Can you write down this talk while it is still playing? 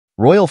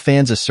Royal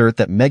fans assert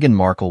that Meghan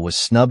Markle was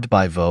snubbed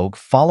by Vogue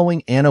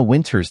following Anna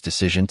Wintour's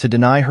decision to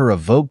deny her a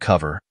Vogue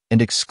cover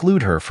and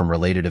exclude her from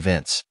related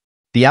events.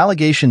 The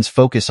allegations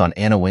focus on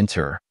Anna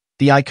Wintour,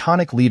 the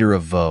iconic leader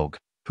of Vogue,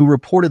 who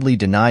reportedly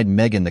denied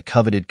Meghan the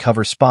coveted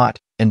cover spot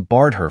and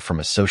barred her from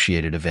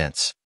associated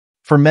events.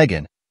 For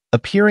Meghan,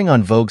 appearing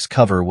on Vogue's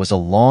cover was a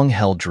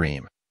long-held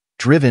dream,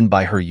 driven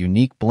by her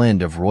unique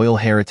blend of royal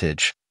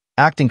heritage,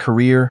 acting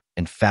career,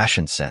 and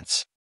fashion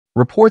sense.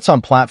 Reports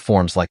on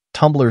platforms like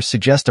Tumblr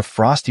suggest a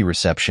frosty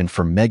reception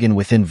for Meghan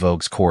within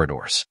Vogue's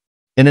corridors.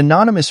 An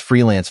anonymous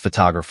freelance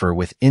photographer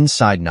with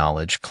inside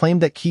knowledge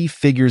claimed that key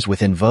figures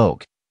within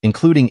Vogue,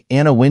 including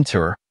Anna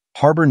Wintour,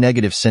 harbor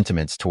negative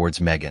sentiments towards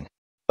Meghan.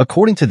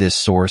 According to this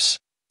source,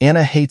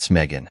 Anna hates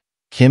Meghan,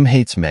 Kim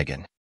hates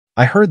Meghan.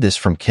 I heard this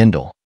from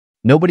Kindle.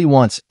 Nobody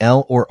wants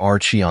Elle or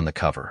Archie on the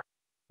cover.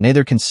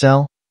 Neither can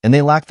sell, and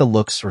they lack the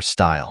looks or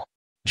style.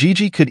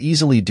 Gigi could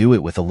easily do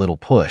it with a little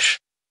push,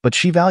 but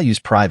she values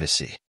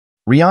privacy.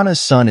 Rihanna's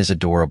son is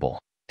adorable.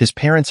 His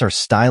parents are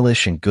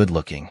stylish and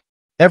good-looking.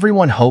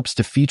 Everyone hopes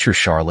to feature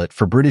Charlotte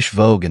for British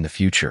Vogue in the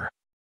future.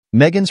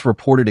 Meghan's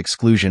reported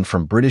exclusion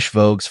from British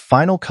Vogue's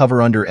final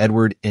cover under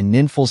Edward and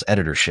Ninful's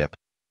editorship,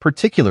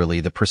 particularly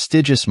the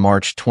prestigious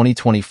March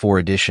 2024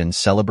 edition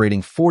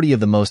celebrating 40 of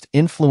the most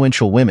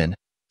influential women,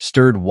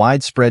 stirred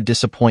widespread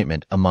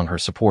disappointment among her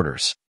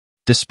supporters.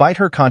 Despite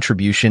her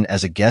contribution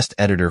as a guest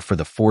editor for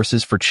the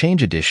Forces for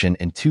Change edition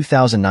in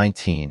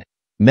 2019,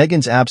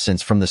 Meghan's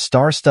absence from the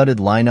star-studded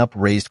lineup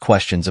raised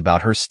questions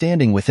about her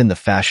standing within the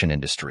fashion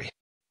industry.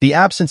 The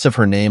absence of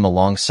her name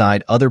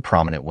alongside other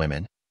prominent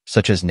women,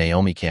 such as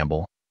Naomi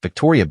Campbell,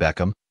 Victoria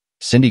Beckham,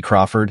 Cindy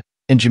Crawford,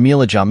 and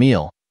Jamila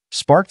Jamil,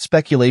 sparked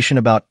speculation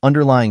about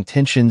underlying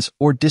tensions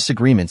or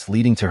disagreements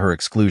leading to her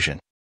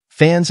exclusion.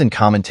 Fans and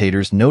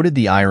commentators noted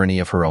the irony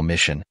of her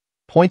omission,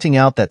 pointing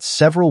out that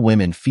several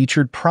women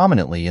featured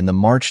prominently in the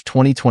March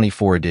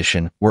 2024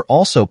 edition were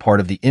also part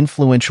of the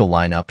influential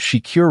lineup she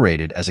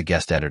curated as a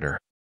guest editor.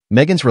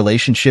 Meghan's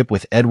relationship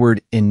with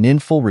Edward and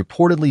Ninful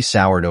reportedly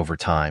soured over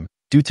time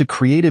due to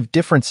creative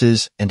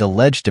differences and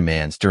alleged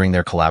demands during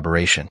their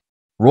collaboration.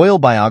 Royal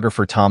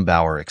biographer Tom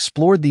Bower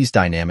explored these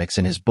dynamics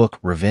in his book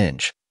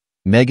Revenge,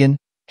 Meghan,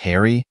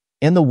 Harry,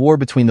 and the War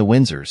Between the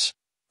Windsors,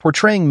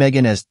 portraying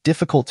Meghan as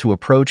difficult to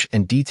approach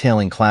and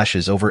detailing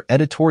clashes over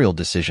editorial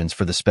decisions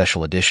for the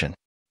special edition.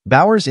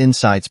 Bower's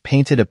insights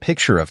painted a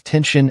picture of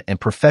tension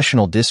and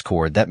professional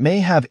discord that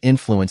may have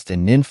influenced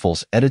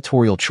Ninful's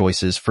editorial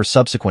choices for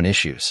subsequent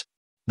issues.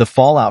 The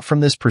fallout from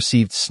this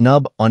perceived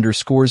snub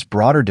underscores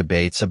broader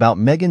debates about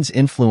Meghan's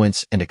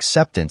influence and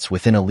acceptance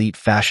within elite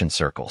fashion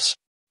circles.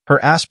 Her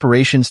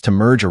aspirations to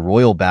merge a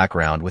royal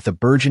background with a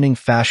burgeoning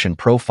fashion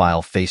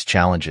profile face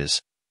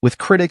challenges, with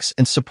critics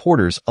and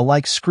supporters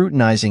alike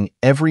scrutinizing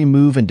every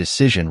move and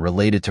decision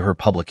related to her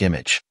public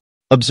image.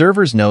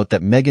 Observers note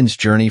that Meghan's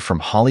journey from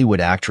Hollywood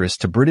actress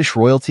to British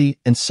royalty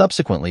and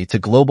subsequently to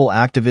global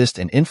activist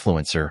and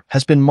influencer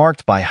has been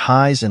marked by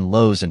highs and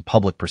lows in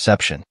public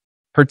perception.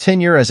 Her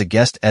tenure as a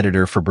guest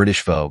editor for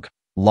British Vogue,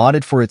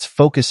 lauded for its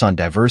focus on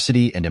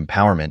diversity and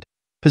empowerment,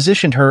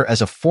 positioned her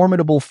as a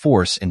formidable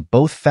force in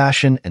both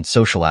fashion and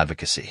social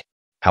advocacy.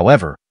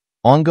 However,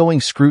 ongoing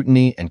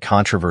scrutiny and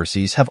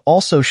controversies have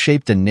also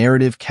shaped a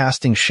narrative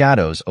casting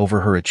shadows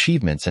over her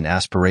achievements and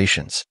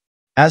aspirations.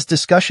 As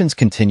discussions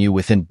continue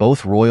within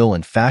both royal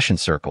and fashion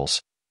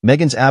circles,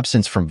 Meghan's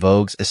absence from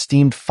Vogue's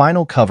esteemed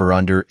final cover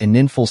under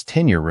Ninful's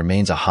tenure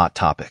remains a hot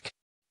topic.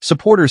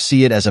 Supporters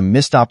see it as a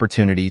missed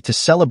opportunity to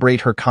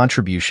celebrate her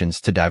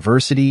contributions to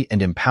diversity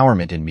and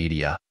empowerment in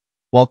media,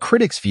 while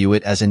critics view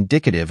it as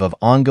indicative of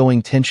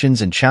ongoing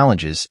tensions and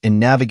challenges in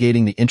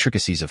navigating the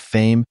intricacies of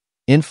fame,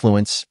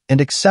 influence, and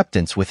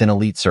acceptance within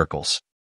elite circles.